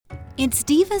It's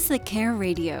Divas That Care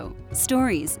Radio.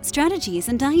 Stories, strategies,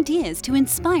 and ideas to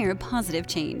inspire positive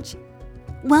change.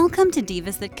 Welcome to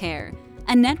Divas That Care,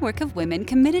 a network of women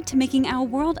committed to making our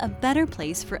world a better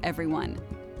place for everyone.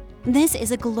 This is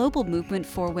a global movement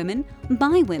for women,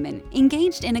 by women,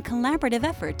 engaged in a collaborative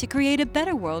effort to create a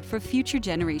better world for future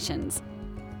generations.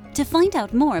 To find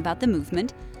out more about the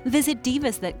movement, visit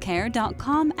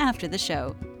divasthatcare.com after the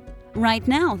show. Right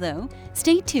now, though,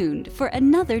 stay tuned for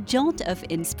another jolt of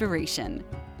inspiration.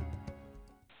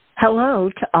 Hello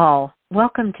to all.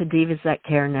 Welcome to Divas That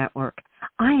Care Network.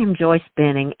 I am Joyce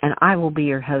Benning, and I will be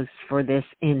your host for this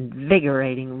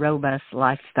invigorating, robust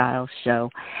lifestyle show.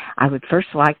 I would first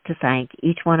like to thank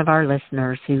each one of our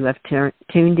listeners who have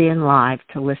tuned in live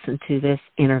to listen to this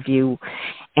interview,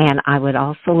 and I would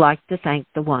also like to thank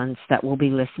the ones that will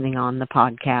be listening on the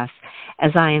podcast,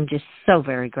 as I am just so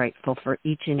very grateful for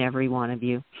each and every one of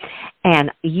you.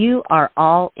 And you are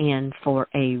all in for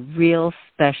a real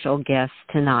special guest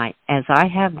tonight, as I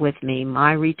have with me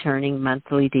my returning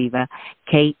monthly diva,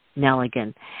 Kate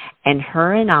Nelligan, and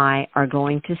her and I are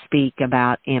going to speak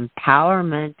about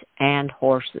empowerment and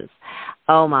horses.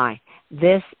 Oh my,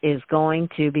 this is going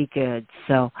to be good.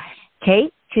 So,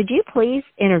 Kate, could you please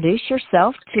introduce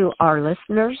yourself to our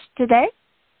listeners today?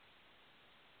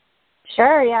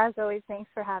 Sure, yeah, as always, thanks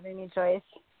for having me, Joyce.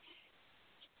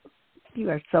 You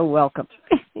are so welcome.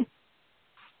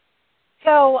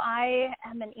 So I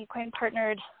am an equine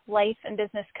partnered life and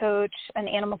business coach, an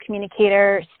animal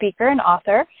communicator, speaker, and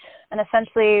author. And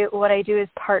essentially what I do is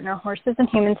partner horses and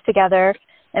humans together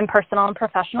in personal and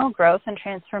professional growth and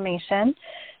transformation.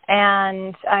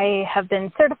 And I have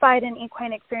been certified in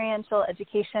equine experiential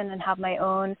education and have my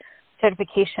own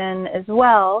certification as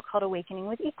well called Awakening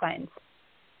with Equines.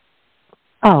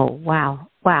 Oh, wow.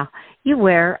 Wow. You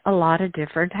wear a lot of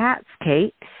different hats,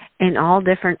 Kate, in all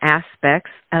different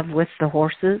aspects of with the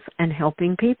horses and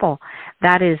helping people.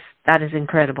 That is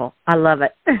incredible. I love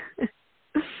it.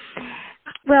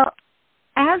 Well,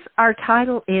 as our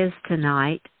title is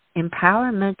tonight,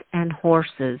 Empowerment and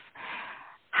Horses,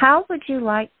 how would you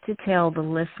like to tell the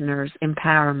listeners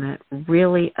empowerment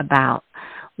really about?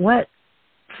 What,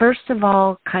 first of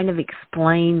all, kind of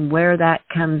explain where that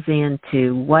comes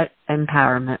into, what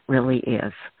empowerment really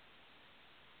is.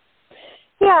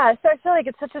 Yeah, so I feel like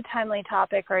it's such a timely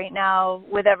topic right now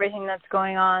with everything that's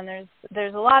going on.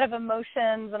 There's a lot of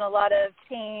emotions and a lot of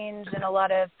change and a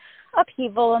lot of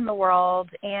upheaval in the world,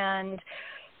 and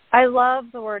I love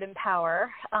the word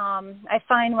empower. I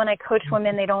find when I coach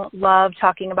women, they don't love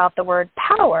talking about the word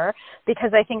power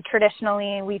because I think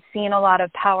traditionally we've seen a lot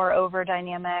of power over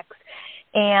dynamics.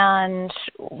 And,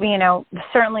 you know,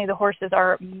 certainly the horses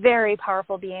are very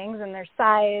powerful beings in their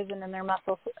size and in their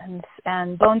muscle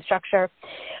and bone structure.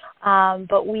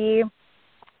 But we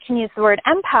can use the word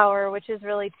empower, which is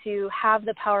really to have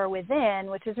the power within,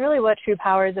 which is really what true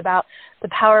power is about, the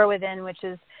power within, which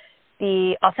is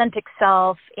the authentic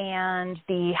self and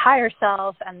the higher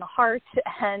self and the heart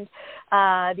and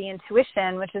the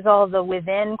intuition, which is all the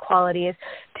within qualities,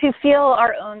 to feel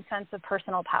our own sense of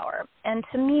personal power. And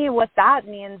to me, what that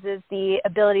means is the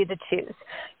ability to choose,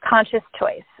 conscious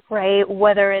choice, right?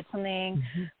 Whether it's something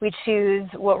we choose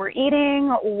what we're eating,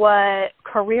 what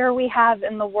career we have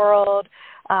in the world,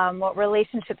 what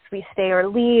relationships we stay or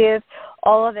leave,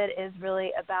 all of it is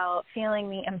really about feeling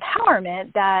the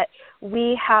empowerment that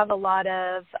we have a lot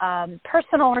of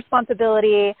personal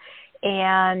responsibility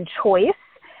and choice.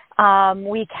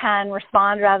 We can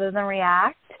respond rather than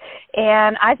react.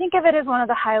 And I think of it as one of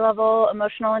the high-level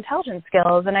emotional intelligence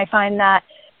skills. And I find that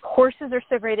horses are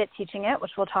so great at teaching it,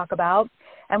 which we'll talk about.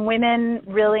 And women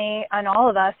really, and all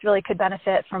of us, really could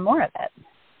benefit from more of it.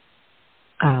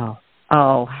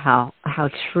 Oh, how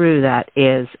true that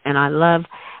is. And I love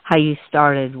how you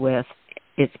started with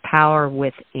it's power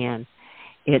within.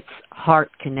 It's heart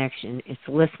connection. It's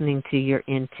listening to your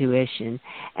intuition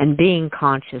and being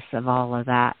conscious of all of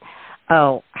that.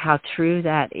 Oh, how true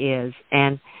that is.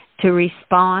 And to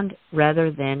respond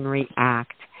rather than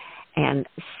react. And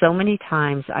so many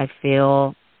times I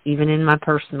feel, even in my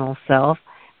personal self,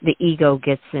 the ego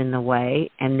gets in the way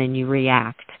and then you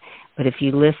react. But if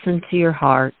you listen to your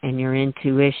heart and your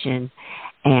intuition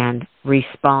and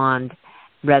respond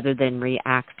rather than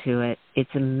react to it, it's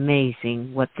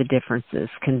amazing what the differences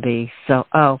can be. So,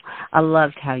 I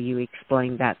loved how you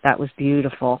explained that. That was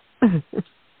beautiful. Thanks,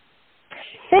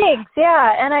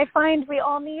 yeah. And I find we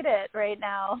all need it right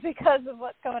now because of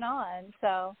what's going on.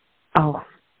 So. Oh,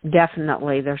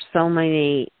 definitely. There's so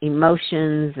many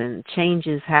emotions and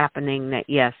changes happening that,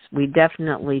 yes, we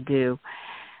definitely do.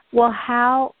 Well,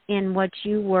 how in what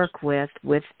you work with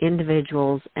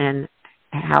individuals and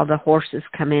how the horses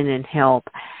come in and help,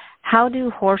 how do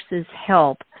horses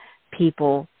help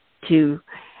people to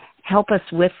help us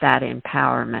with that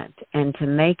empowerment and to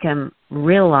make them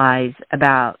realize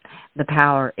about the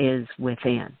power is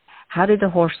within? How do the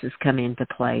horses come into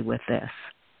play with this?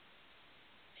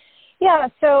 Yeah,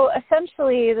 so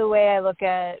essentially the way I look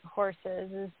at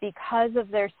horses is because of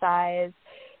their size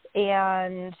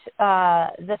and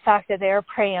the fact that they're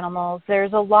prey animals,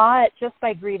 there's a lot just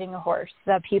by greeting a horse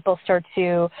that people start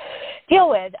to deal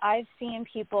with. I've seen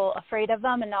people afraid of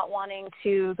them and not wanting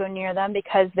to go near them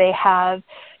because they have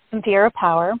some fear of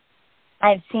power.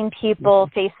 I've seen people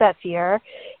face that fear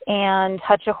and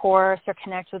touch a horse or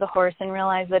connect with a horse and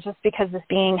realize that just because this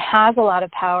being has a lot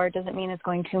of power doesn't mean it's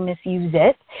going to misuse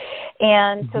it.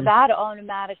 And so that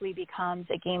automatically becomes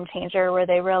a game changer where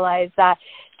they realize that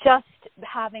just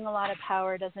having a lot of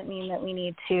power doesn't mean that we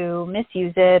need to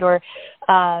misuse it or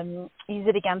use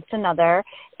it against another.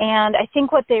 And I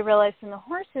think what they realize from the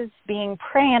horses being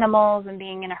prey animals and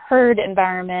being in a herd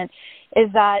environment is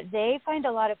that they find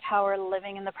a lot of power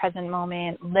living in the present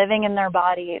moment, living in their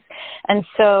bodies. And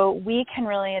so we can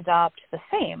really adopt the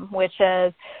same, which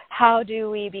is how do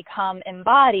we become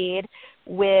embodied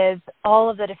with all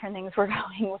of the different things we're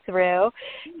going through,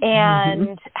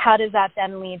 and how does that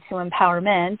then lead to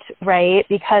empowerment, right?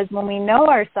 Because when we know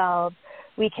ourselves,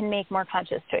 we can make more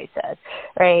conscious choices,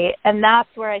 right? And that's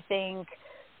where I think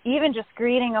even just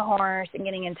greeting a horse and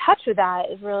getting in touch with that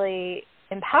is really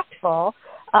impactful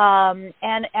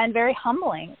and very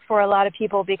humbling for a lot of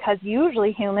people, because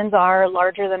usually humans are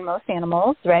larger than most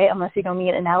animals, right? Unless you go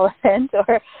meet an elephant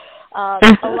or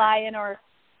a lion or,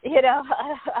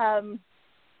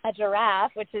 a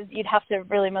giraffe, which is you'd have to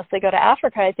really mostly go to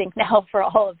Africa, I think, now for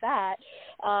all of that,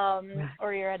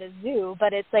 or you're at a zoo.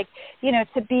 But it's like,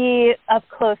 to be up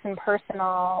close and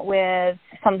personal with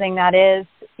something that is,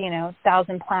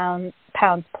 1,000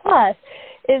 pounds plus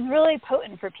is really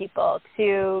potent for people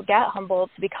to get humbled,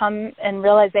 to become and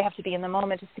realize they have to be in the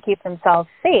moment just to keep themselves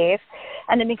safe,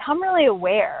 and to become really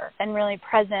aware and really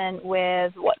present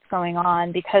with what's going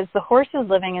on, because the horse is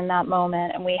living in that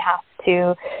moment and we have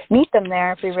to meet them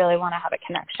there if we really want to have a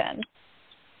connection.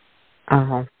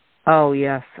 Oh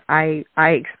yes, I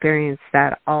experience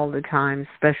that all the time,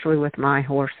 especially with my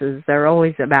horses. They're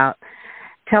always about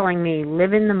telling me,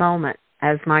 live in the moment.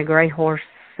 As my gray horse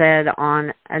said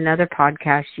on another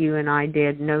podcast you and I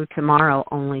did, no tomorrow,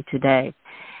 only today.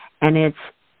 And it's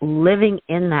living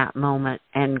in that moment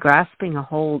and grasping a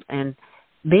hold and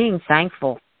being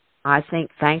thankful. I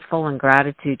think thankful and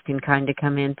gratitude can kind of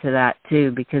come into that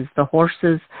too, because the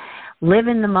horses live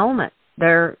in the moment.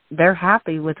 They're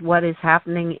happy with what is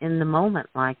happening in the moment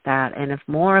like that. And if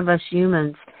more of us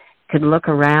humans could look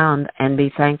around and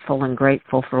be thankful and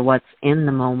grateful for what's in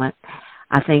the moment,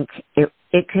 I think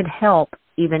it could help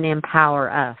even empower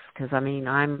us, because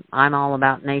I'm all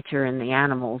about nature and the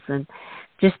animals, and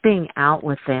just being out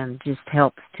with them just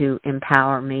helps to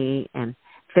empower me and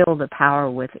feel the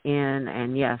power within.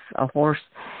 And yes, a horse,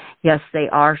 yes, they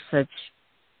are such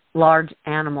large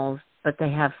animals, but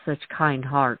they have such kind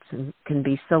hearts and can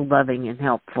be so loving and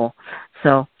helpful.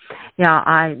 So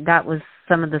yeah, that was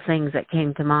some of the things that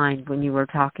came to mind when you were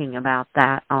talking about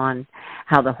that, on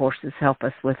how the horses help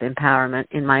us with empowerment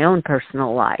in my own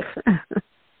personal life.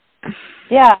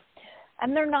 Yeah,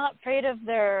 and they're not afraid of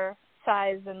their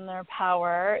size and their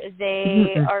power.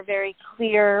 They are very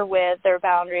clear with their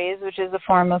boundaries, which is a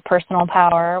form of personal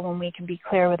power when we can be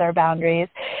clear with our boundaries.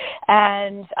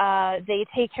 And they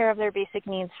take care of their basic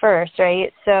needs first,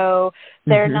 right? So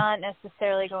they're not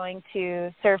necessarily going to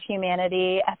serve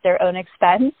humanity at their own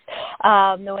expense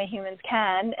the way humans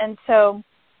can. And so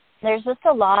there's just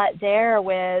a lot there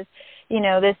with,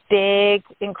 this big,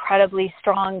 incredibly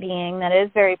strong being that is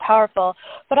very powerful,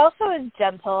 but also is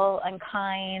gentle and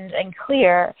kind and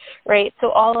clear, right?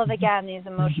 So all of, again, these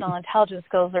emotional intelligence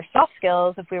skills, or soft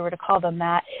skills, if we were to call them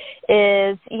that,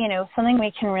 is, something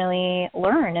we can really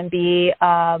learn and be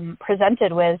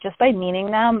presented with just by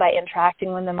meeting them, by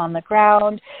interacting with them on the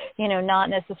ground, not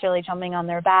necessarily jumping on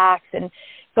their backs and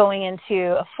going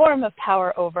into a form of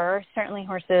power over. Certainly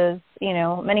horses,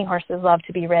 many horses love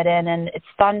to be ridden, and it's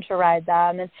fun to ride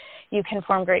them, and you can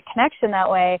form great connection that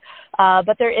way.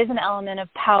 But there is an element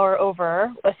of power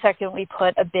over the second we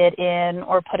put a bit in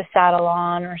or put a saddle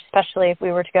on, or especially if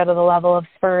we were to go to the level of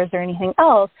spurs or anything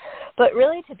else. But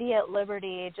really to be at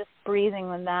liberty, just breathing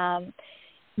with them,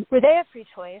 where they have free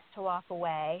choice to walk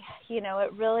away.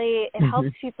 It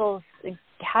helps people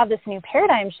have this new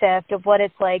paradigm shift of what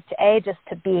it's like to just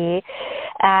to be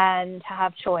and to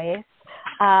have choice,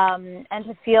 And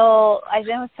to feel, I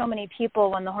know so many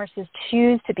people, when the horses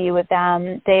choose to be with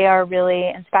them, they are really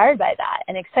inspired by that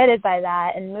and excited by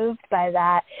that and moved by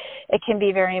that. It can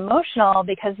be very emotional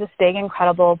because this big,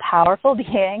 incredible, powerful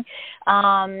being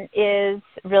is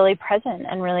really present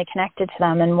and really connected to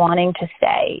them and wanting to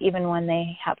stay even when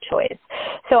they have choice.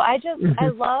 So I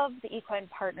love the equine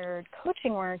partnered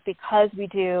coaching work because we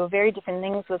do very different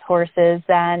things with horses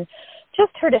than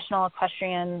just traditional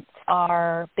equestrians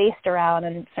are based around,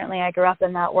 and certainly I grew up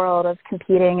in that world of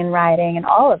competing and riding and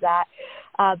all of that,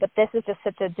 but this is just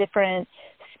such a different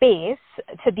space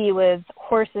to be with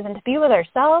horses and to be with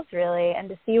ourselves, really, and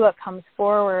to see what comes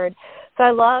forward. So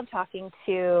I love talking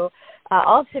to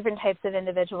all different types of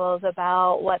individuals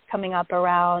about what's coming up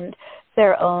around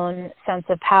their own sense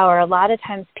of power. A lot of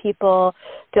times people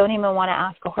don't even want to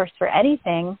ask a horse for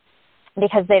anything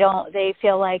because they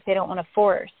feel like they don't want to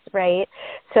force, right?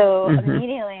 So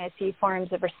immediately I see forms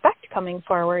of respect coming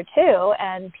forward too,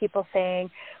 and people saying,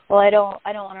 well, I don't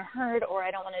want to hurt, or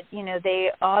I don't want to, they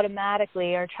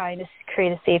automatically are trying to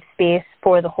create a safe space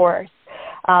for the horse,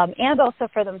 and also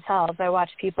for themselves. I watch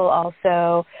people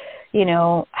also,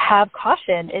 have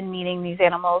caution in meeting these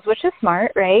animals, which is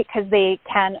smart, right? Because they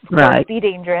can, of course, be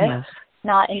dangerous,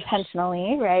 not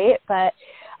intentionally, right? But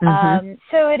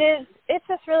so it's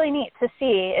just really neat to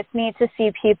see. It's neat to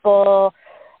see people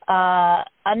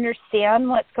understand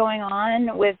what's going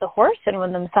on with the horse and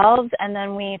with themselves, and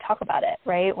then we talk about it,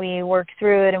 right? We work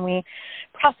through it and we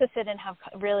process it and have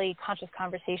really conscious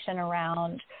conversation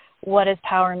around what does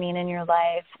power mean in your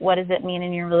life? What does it mean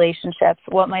in your relationships?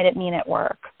 What might it mean at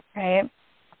work, right?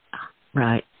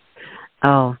 Right.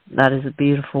 Oh, that is a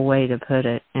beautiful way to put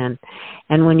it. And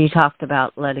when you talked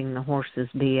about letting the horses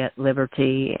be at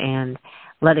liberty and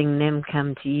letting them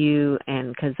come to you,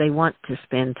 and because they want to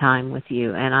spend time with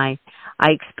you, and I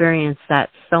experience that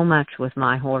so much with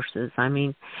my horses. I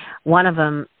mean, one of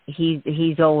them,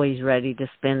 he's always ready to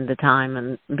spend the time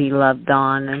and be loved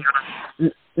on,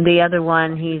 and the other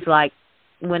one, he's like,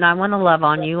 when I want to love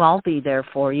on you, I'll be there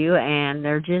for you. And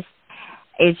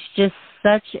it's just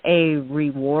such a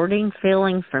rewarding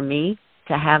feeling for me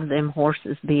to have them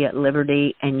horses be at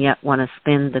liberty and yet want to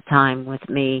spend the time with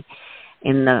me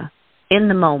in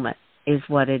the moment is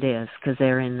what it is, because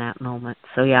they're in that moment.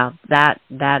 So yeah,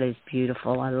 that is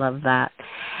beautiful. I love that.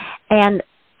 And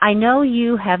I know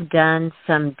you have done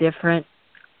some different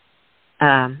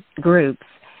groups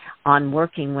on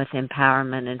working with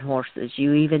empowerment in horses.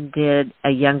 You even did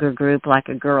a younger group, like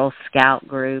a Girl Scout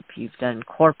group. You've done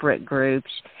corporate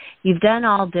groups. You've done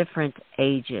all different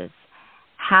ages.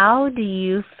 How do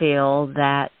you feel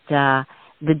that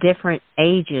the different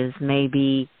ages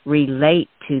maybe relate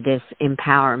to this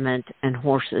empowerment in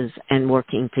horses and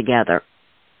working together?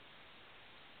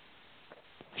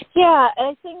 Yeah,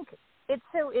 I think it's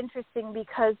so interesting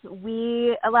because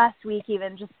last week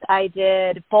even, I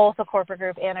did both a corporate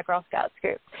group and a Girl Scouts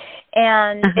group.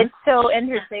 And it's so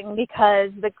interesting because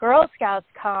the Girl Scouts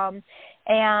come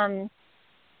and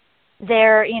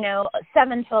they're,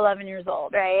 7 to 11 years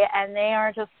old, right? And they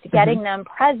are just getting them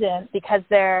present because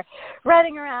they're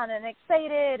running around and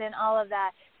excited and all of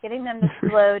that, getting them to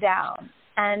slow down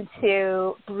and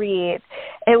to breathe.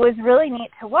 It was really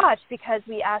neat to watch because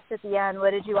we asked at the end,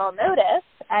 what did you all notice?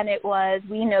 And it was,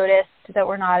 we noticed that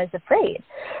we're not as afraid,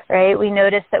 right? We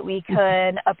noticed that we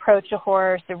could approach a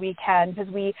horse, or we can,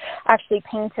 because we actually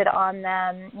painted on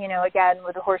them, again,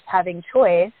 with the horse having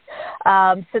choice.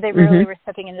 So they really were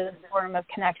stepping into this form of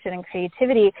connection and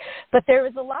creativity. But there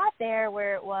was a lot there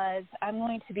where it was, I'm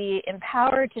going to be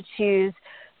empowered to choose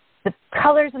the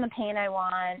colors and the paint I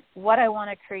want, what I want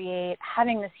to create,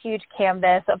 having this huge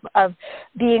canvas of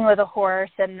being with a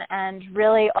horse, and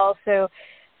really also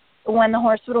when the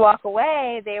horse would walk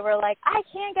away, they were like, I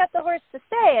can't get the horse to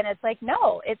stay. And it's like,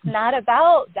 no, it's not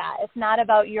about that. It's not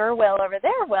about your will over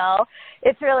their will.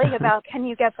 It's really about, can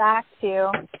you get back to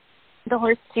the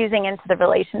horse choosing into the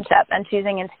relationship and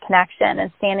choosing into connection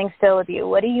and standing still with you?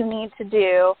 What do you need to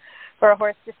do for a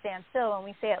horse to stand still? When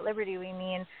we say at liberty, we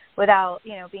mean without,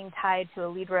 being tied to a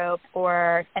lead rope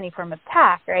or any form of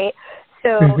tack, right?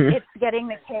 So it's getting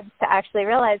the kids to actually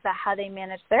realize that how they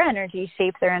manage their energy,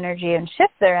 shape their energy, and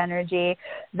shift their energy,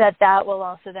 that will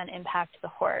also then impact the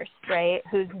horse, right,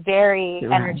 who's very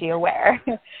energy aware,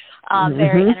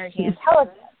 very energy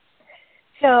intelligent.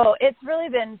 So it's really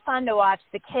been fun to watch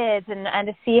the kids and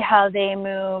to see how they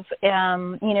move,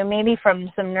 maybe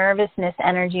from some nervousness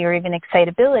energy or even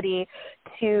excitability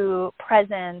to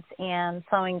presence and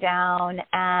slowing down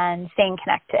and staying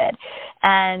connected.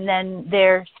 And then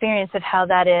their experience of how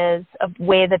that is a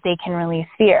way that they can release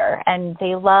fear. And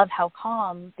they love how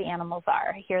calm the animals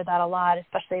are. I hear that a lot,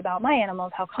 especially about my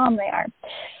animals, how calm they are,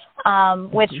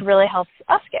 which really helps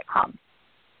us get calm.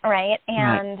 Right.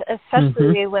 And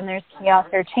especially when there's chaos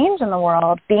or change in the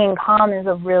world, being calm is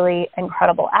a really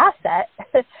incredible asset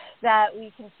that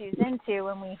we can choose into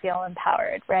when we feel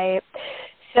empowered. Right.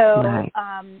 So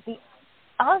the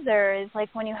other is like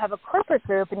when you have a corporate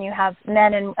group and you have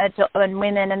men and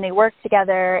women and they work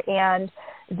together and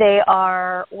they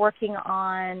are working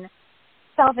on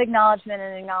self-acknowledgement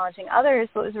and acknowledging others.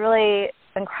 What was really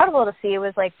incredible to see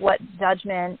was like what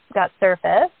judgment got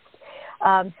surfaced.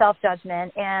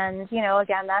 Self-judgment. And,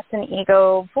 again, that's an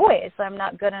ego voice. I'm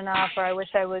not good enough, or I wish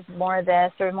I was more of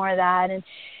this or more of that.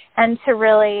 And to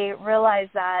really realize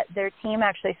that their team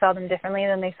actually saw them differently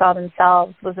than they saw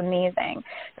themselves was amazing,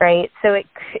 right? So it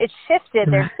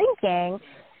shifted their thinking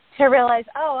to realize,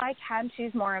 I can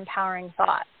choose more empowering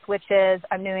thoughts, which is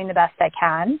I'm doing the best I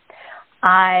can.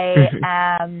 I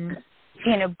am,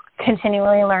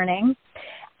 continually learning.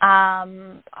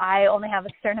 I only have a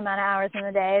certain amount of hours in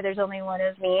the day. There's only one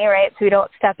of me, right? So we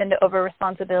don't step into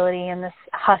over-responsibility in this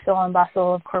hustle and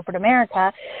bustle of corporate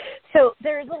America. So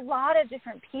there's a lot of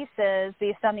different pieces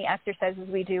based on the exercises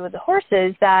we do with the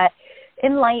horses that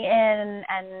enlighten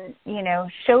and,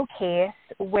 showcase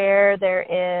where there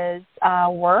is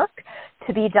work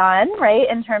to be done, right,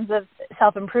 in terms of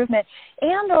self-improvement,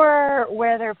 and or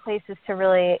where there are places to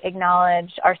really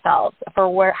acknowledge ourselves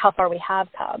for how far we have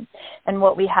come and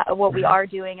what we are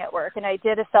doing at work. And I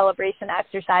did a celebration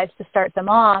exercise to start them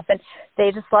off, and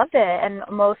they just loved it. And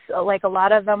a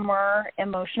lot of them were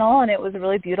emotional, and it was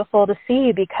really beautiful to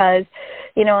see because,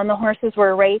 and the horses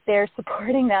were right there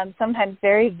supporting them, sometimes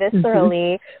very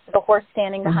viscerally, with the horse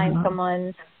standing behind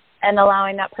someone and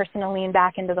allowing that person to lean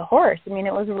back into the horse. I mean,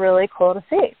 it was really cool to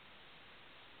see.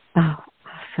 Oh,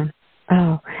 awesome.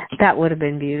 Oh, that would have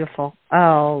been beautiful.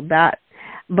 Oh,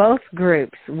 both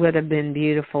groups would have been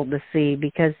beautiful to see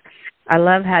because I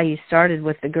love how you started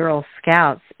with the Girl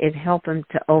Scouts. It helped them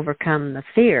to overcome the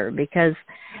fear because,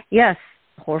 yes,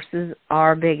 horses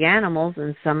are big animals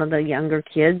and some of the younger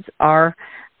kids are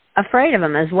afraid of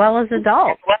them as well as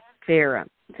adults fear them.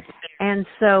 And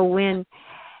so when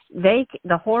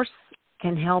the horse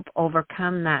can help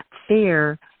overcome that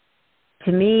fear,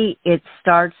 to me, it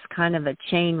starts kind of a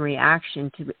chain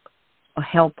reaction to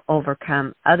help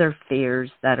overcome other fears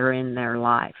that are in their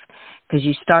life. Because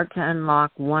you start to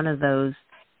unlock one of those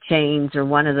chains or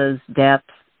one of those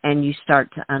depths, and you start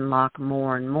to unlock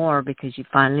more and more because you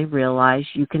finally realize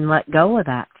you can let go of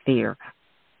that fear.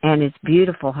 And it's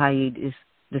beautiful how you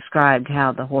described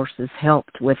how the horses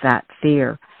helped with that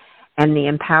fear and the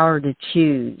empower to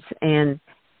choose. And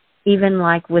even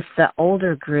like with the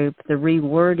older group, the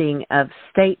rewording of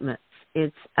statements,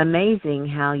 it's amazing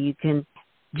how you can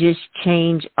just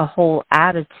change a whole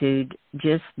attitude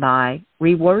just by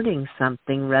rewording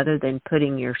something rather than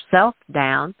putting yourself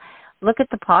down. Look at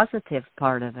the positive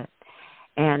part of it.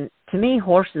 And to me,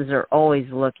 horses are always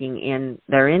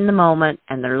they're in the moment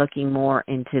and they're looking more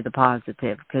into the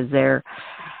positive because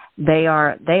they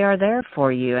are there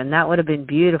for you. And that would have been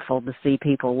beautiful to see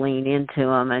people lean into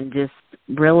them and just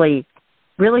really,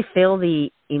 really feel the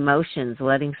emotions,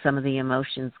 letting some of the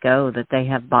emotions go that they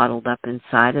have bottled up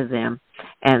inside of them,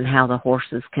 and how the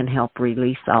horses can help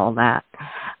release all that.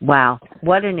 Wow,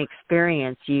 what an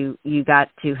experience you got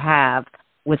to have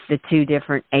with the two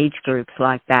different age groups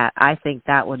like that. I think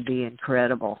that would be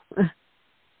incredible.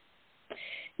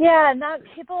 Yeah, and that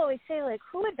people always say, like,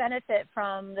 who would benefit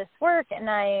from this work? And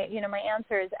my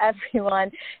answer is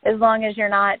everyone, as long as you're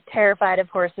not terrified of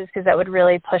horses, because that would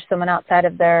really push someone outside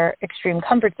of their extreme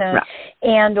comfort zone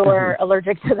and or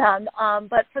allergic to them.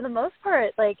 But for the most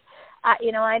part, like,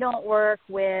 I don't work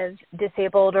with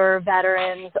disabled or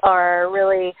veterans or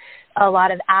really a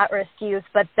lot of at-risk youth,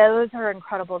 but those are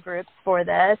incredible groups for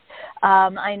this.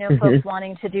 I know folks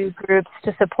wanting to do groups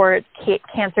to support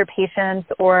cancer patients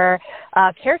or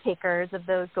caretakers of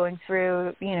those going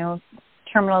through,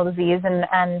 terminal disease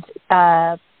and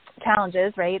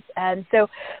challenges, right? And so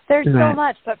there's so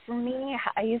much. But for me,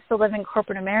 I used to live in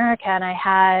corporate America, and I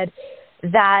had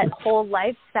that whole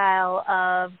lifestyle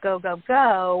of go, go,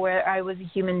 go, where I was a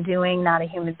human doing, not a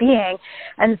human being.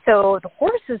 And so the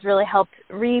horses really helped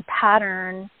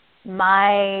repattern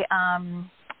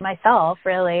myself,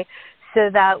 really, so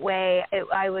that way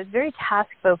I was very task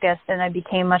focused, and I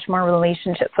became much more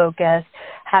relationship focused,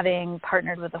 having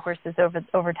partnered with the horses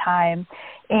over time.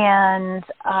 And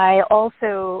I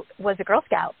also was a Girl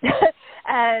Scout.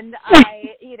 And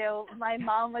my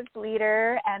mom was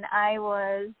leader, and I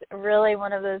was really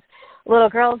one of those little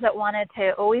girls that wanted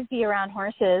to always be around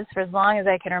horses for as long as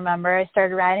I can remember. I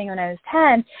started riding when I was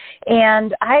 10,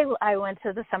 and I went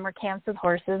to the summer camps with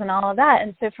horses and all of that.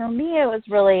 And so for me, it was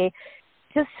really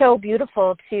just so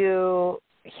beautiful to,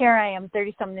 here I am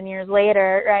 30-something years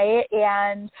later, right,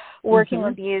 and working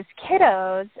with these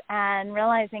kiddos and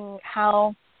realizing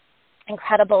how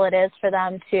incredible it is for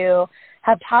them to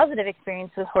have positive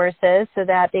experience with horses so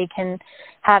that they can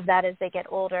have that as they get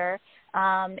older,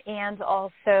 and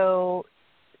also,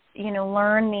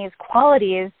 learn these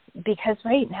qualities, because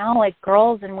right now, like,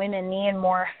 girls and women need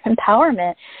more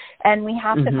empowerment, and we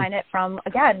have to find it from,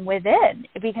 again, within,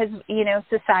 because,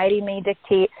 society may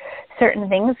dictate certain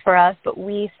things for us, but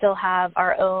we still have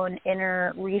our own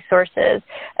inner resources,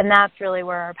 and that's really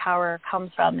where our power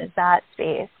comes from, is that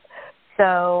space.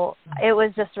 So it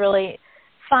was just really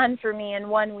fun for me in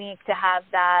 1 week to have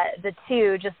the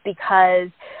two, just because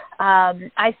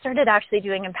I started actually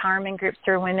doing empowerment groups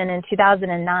for women in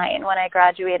 2009 when I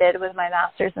graduated with my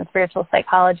master's in spiritual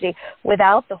psychology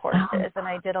without the horses, and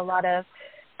I did a lot of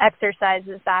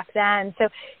exercises back then. So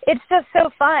it's just so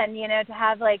fun, to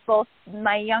have like both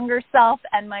my younger self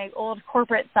and my old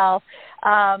corporate self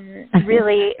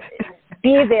really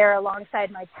be there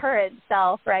alongside my current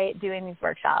self, right, doing these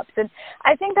workshops. And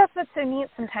I think that's what's so neat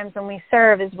sometimes when we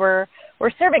serve, is we're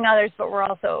serving others, but we're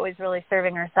also always really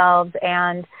serving ourselves,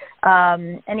 and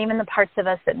even the parts of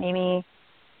us that maybe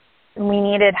we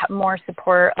needed more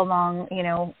support along,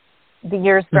 the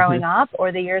years growing up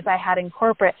or the years I had in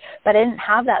corporate, but I didn't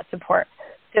have that support.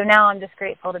 So now I'm just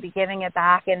grateful to be giving it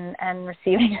back and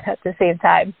receiving it at the same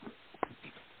time.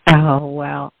 Oh,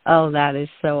 wow. Oh, that is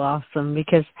so awesome,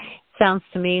 because sounds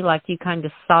to me like you kind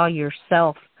of saw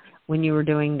yourself when you were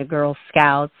doing the Girl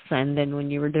Scouts and then when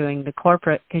you were doing the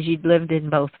corporate, because you'd lived in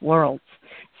both worlds.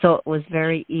 So it was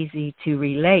very easy to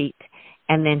relate,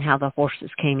 and then how the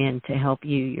horses came in to help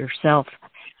you yourself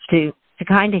to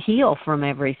kind of heal from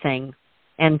everything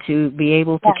and to be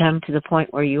able to come to the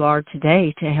point where you are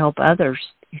today to help others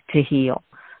to heal.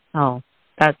 Oh,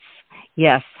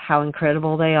 yes, how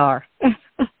incredible they are.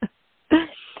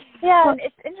 Yeah, and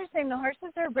it's interesting. The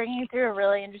horses are bringing through a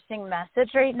really interesting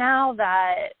message right now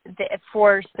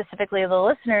for specifically the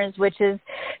listeners, which is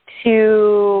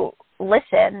to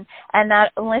listen, and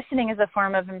that listening is a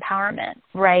form of empowerment,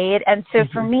 right? And so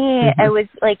for me, I was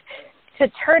like, to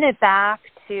turn it back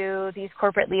to these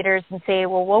corporate leaders and say,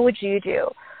 well, what would you do?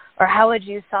 Or how would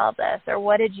you solve this? Or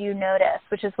what did you notice?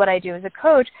 Which is what I do as a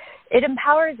coach. It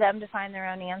empowers them to find their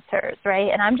own answers, right?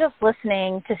 And I'm just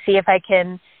listening to see if I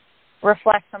can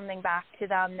reflect something back to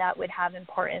them that would have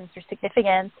importance or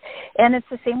significance. And it's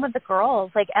the same with the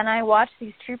girls. And I watch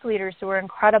these troop leaders who are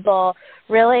incredible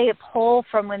really pull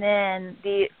from within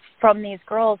from these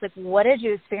girls, like, what did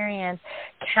you experience?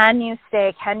 Can you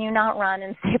stay? Can you not run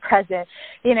and stay present?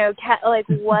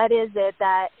 What is it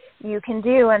that you can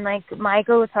do? And my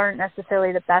goats aren't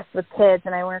necessarily the best with kids,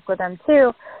 and I work with them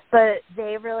too, but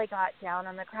they really got down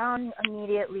on the ground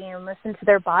immediately and listened to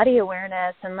their body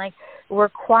awareness, and were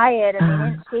quiet, and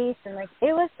they didn't chase, and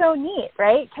it was so neat,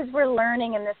 right? Because we're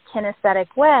learning in this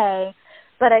kinesthetic way.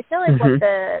 But I feel like what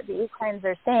the equines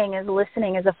are saying is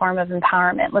listening is a form of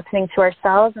empowerment, listening to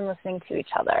ourselves and listening to each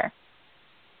other.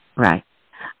 Right.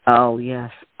 Oh, yes,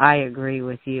 I agree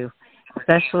with you,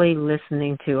 especially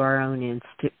listening to our own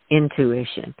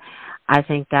intuition. I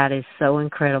think that is so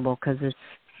incredible, because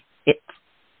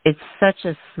it's such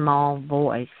a small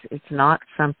voice. It's not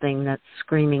something that's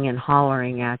screaming and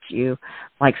hollering at you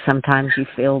like sometimes you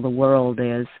feel the world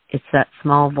is. It's that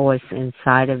small voice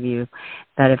inside of you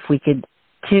that if we could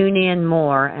tune in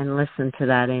more and listen to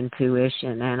that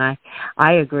intuition. And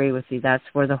I agree with you. That's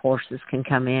where the horses can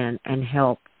come in and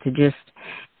help to just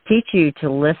teach you to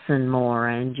listen more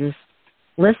and just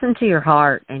listen to your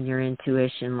heart and your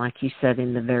intuition, like you said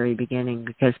in the very beginning,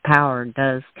 because power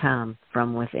does come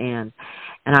from within.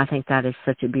 And I think that is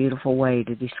such a beautiful way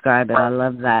to describe it. I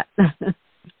love that.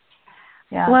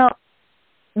 Yeah. Well,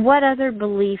 what other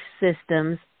belief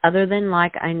systems, other than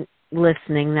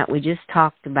listening that we just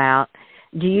talked about,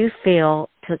 do you feel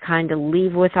to kind of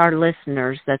leave with our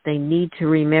listeners that they need to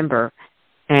remember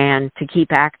and to keep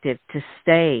active to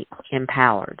stay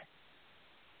empowered?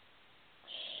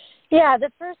 Yeah,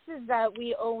 the first is that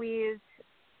we always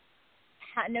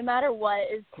no matter what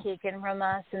is taken from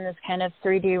us in this kind of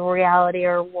 3D reality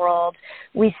or world,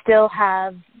 we still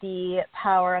have the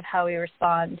power of how we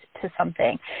respond to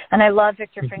something. And I love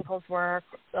Viktor Frankl's work,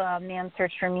 Man's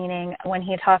Search for Meaning, when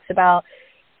he talks about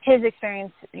his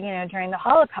experience, during the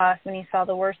Holocaust, when he saw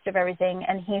the worst of everything,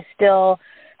 and he still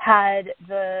had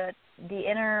the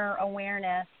inner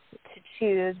awareness to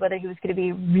choose whether he was going to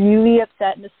be really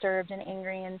upset and disturbed and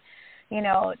angry and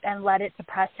and let it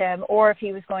suppress him, or if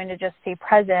he was going to just stay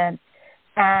present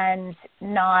and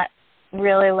not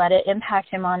really let it impact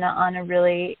him on a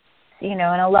really, in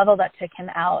a level that took him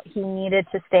out. He needed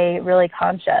to stay really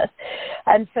conscious.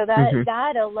 And so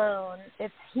that alone,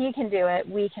 if he can do it,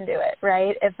 we can do it,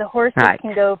 right? If the horses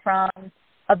can go from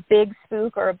a big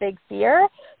spook or a big fear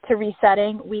to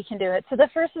resetting, we can do it. So the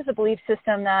first is a belief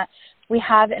system that we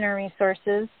have inner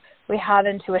resources. We have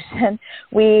intuition.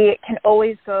 We can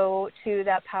always go to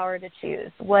that power to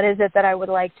choose. What is it that I would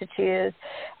like to choose?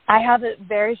 I have a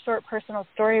very short personal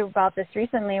story about this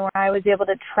recently where I was able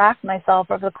to track myself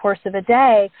over the course of a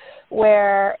day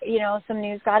where, some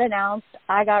news got announced.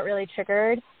 I got really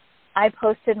triggered. I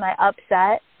posted my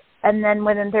upset, and then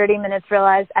within 30 minutes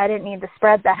realized I didn't need to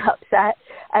spread that upset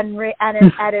and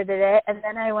edited it. And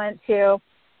then I went to,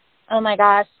 oh my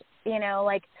gosh,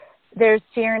 there's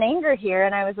fear and anger here,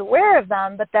 and I was aware of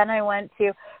them, but then I went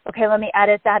to, okay, let me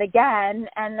edit that again,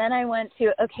 and then I went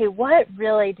to, okay, what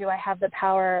really do I have the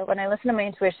power? When I listened to my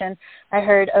intuition, I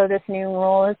heard, oh, this new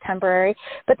rule is temporary,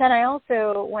 but then I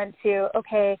also went to,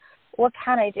 okay, what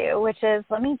can I do? Which is,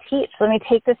 let me teach. Let me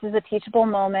take this as a teachable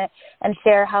moment and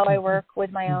share how I work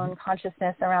with my own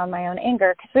consciousness around my own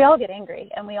anger, because we all get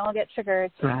angry and we all get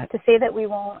triggered. Right. To say that we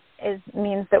won't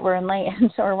means that we're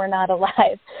enlightened or we're not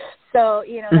alive. So,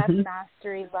 that's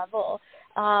mastery level.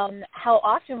 How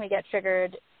often we get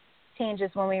triggered changes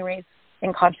when we raise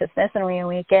in consciousness and we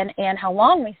awaken, and how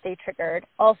long we stay triggered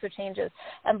also changes.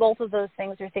 And both of those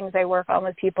things are things I work on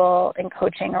with people in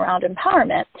coaching around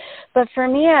empowerment. But for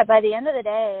me, by the end of the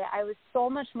day, I was so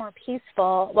much more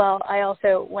peaceful. Well, I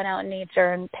also went out in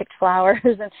nature and picked flowers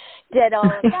and did all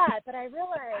of that, but I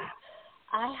realized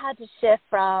I had to shift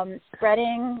from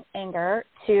spreading anger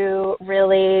to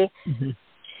really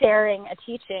sharing a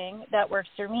teaching that works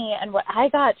for me. And what I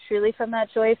got truly from that,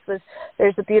 Joyce, was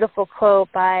there's a beautiful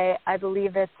quote by, I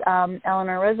believe it's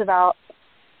Eleanor Roosevelt.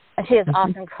 And she has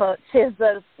awesome quotes. She has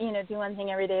those, do one thing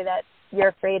every day that you're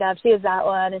afraid of. She has that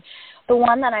one. And the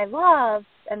one that I love,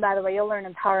 and by the way, you'll learn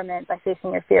empowerment by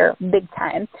facing your fear big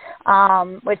time,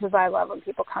 which is why I love when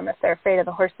people come if they're afraid of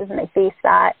the horses and they face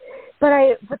that.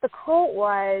 But the quote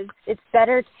was, it's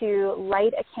better to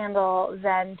light a candle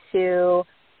than to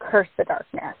curse the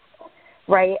darkness,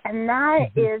 right? And that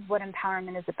is what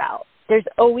empowerment is about. There's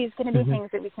always going to be things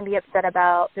that we can be upset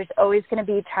about. There's always going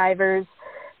to be drivers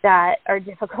that are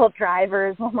difficult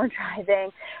drivers when we're driving,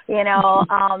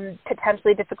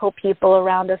 potentially difficult people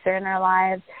around us or in our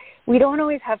lives. We don't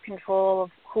always have control of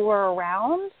who are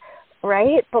around,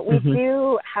 right? But we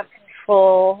do have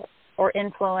control or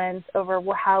influence over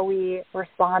how we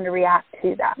respond or react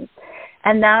to them.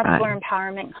 And that's where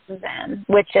empowerment comes in,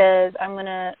 which is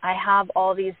I have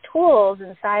all these tools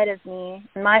inside of me.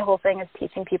 And my whole thing is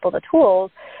teaching people the tools,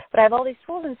 but I have all these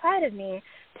tools inside of me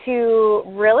to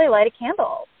really light a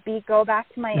candle, go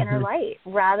back to my inner light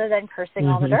rather than cursing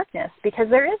all the darkness, because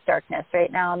there is darkness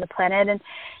right now on the planet. And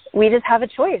we just have a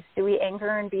choice. Do we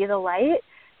anchor and be the light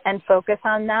and focus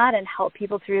on that and help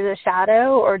people through the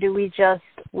shadow, or do we just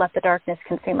let the darkness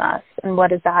consume us? And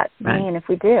what does that mean if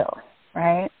we do,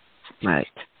 right? Right.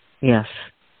 Yes.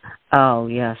 Oh,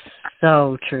 yes.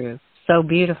 So true. So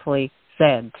beautifully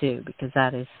said, too, because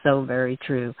that is so very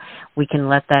true. We can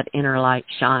let that inner light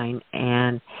shine,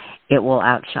 and it will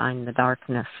outshine the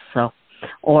darkness.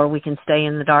 Or we can stay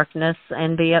in the darkness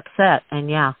and be upset. And,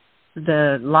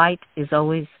 the light is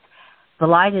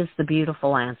the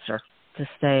beautiful answer, to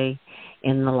stay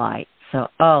in the light. So,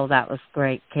 that was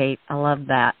great, Kate. I love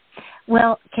that.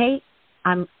 Well, Kate,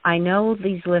 I know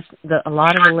a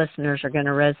lot of the listeners are going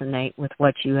to resonate with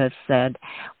what you have said.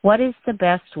 What is the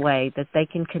best way that they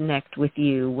can connect with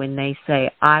you when they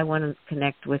say, I want to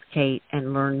connect with Kate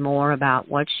and learn more about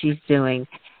what she's doing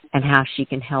and how she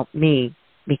can help me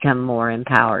become more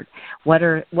empowered? What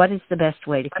is the best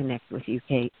way to connect with you,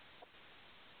 Kate?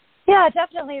 Yeah,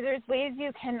 definitely. There's ways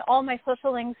you can, all my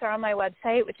social links are on my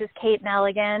website, which is Kate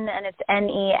Neligan, and it's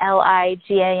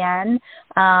Neligan.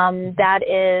 That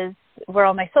is where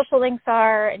all my social links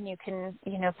are, and you can,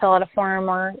 fill out a form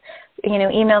or,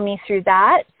 email me through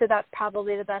that. So that's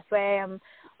probably the best way. I'm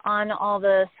on all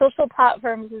the social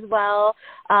platforms as well.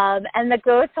 And the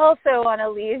goats also want to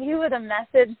leave you with a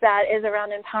message that is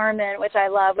around empowerment, which I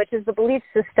love, which is the belief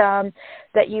system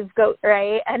that you've goat,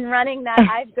 right? And running that,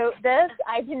 I've goat this,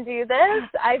 I can do this,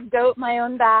 I've goat my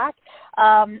own back.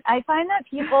 I find that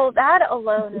people, that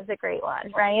alone is a great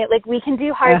one, right? Like, we can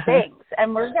do hard things,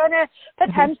 and we're going to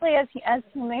potentially, as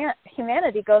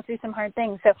humanity, go through some hard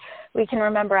things. So we can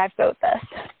remember, I've goat this.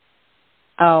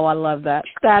 Oh, I love that.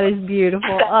 That is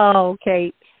beautiful. Oh,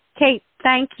 Kate. Kate,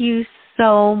 thank you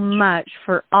so much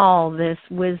for all this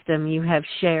wisdom you have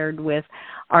shared with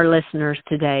our listeners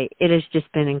today. It has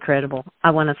just been incredible.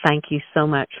 I want to thank you so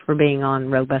much for being on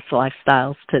Robust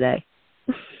Lifestyles today.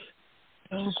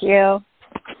 Thank you.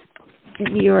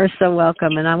 You are so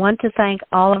welcome. And I want to thank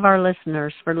all of our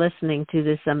listeners for listening to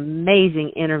this amazing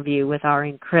interview with our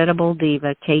incredible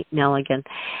diva, Kate Nelligan.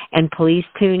 And please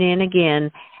tune in again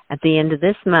at the end of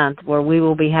this month, where we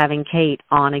will be having Kate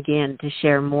on again to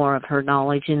share more of her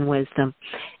knowledge and wisdom.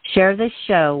 Share this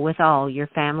show with all your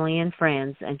family and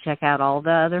friends, and check out all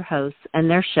the other hosts and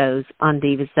their shows on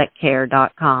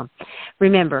divasthatcare.com.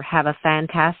 Remember, have a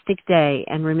fantastic day,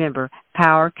 and remember,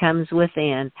 power comes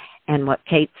within, and what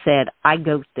Kate said, I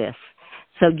goat this.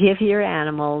 So give your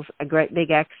animals a great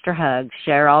big extra hug,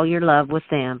 share all your love with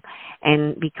them,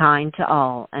 and be kind to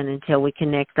all. And until we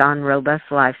connect on Robust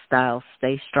Lifestyles,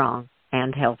 stay strong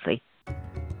and healthy.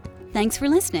 Thanks for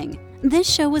listening.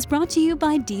 This show was brought to you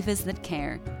by Divas That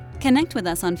Care. Connect with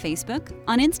us on Facebook,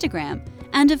 on Instagram,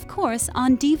 and of course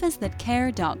on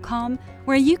divasthatcare.com,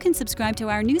 where you can subscribe to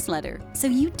our newsletter so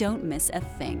you don't miss a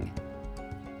thing.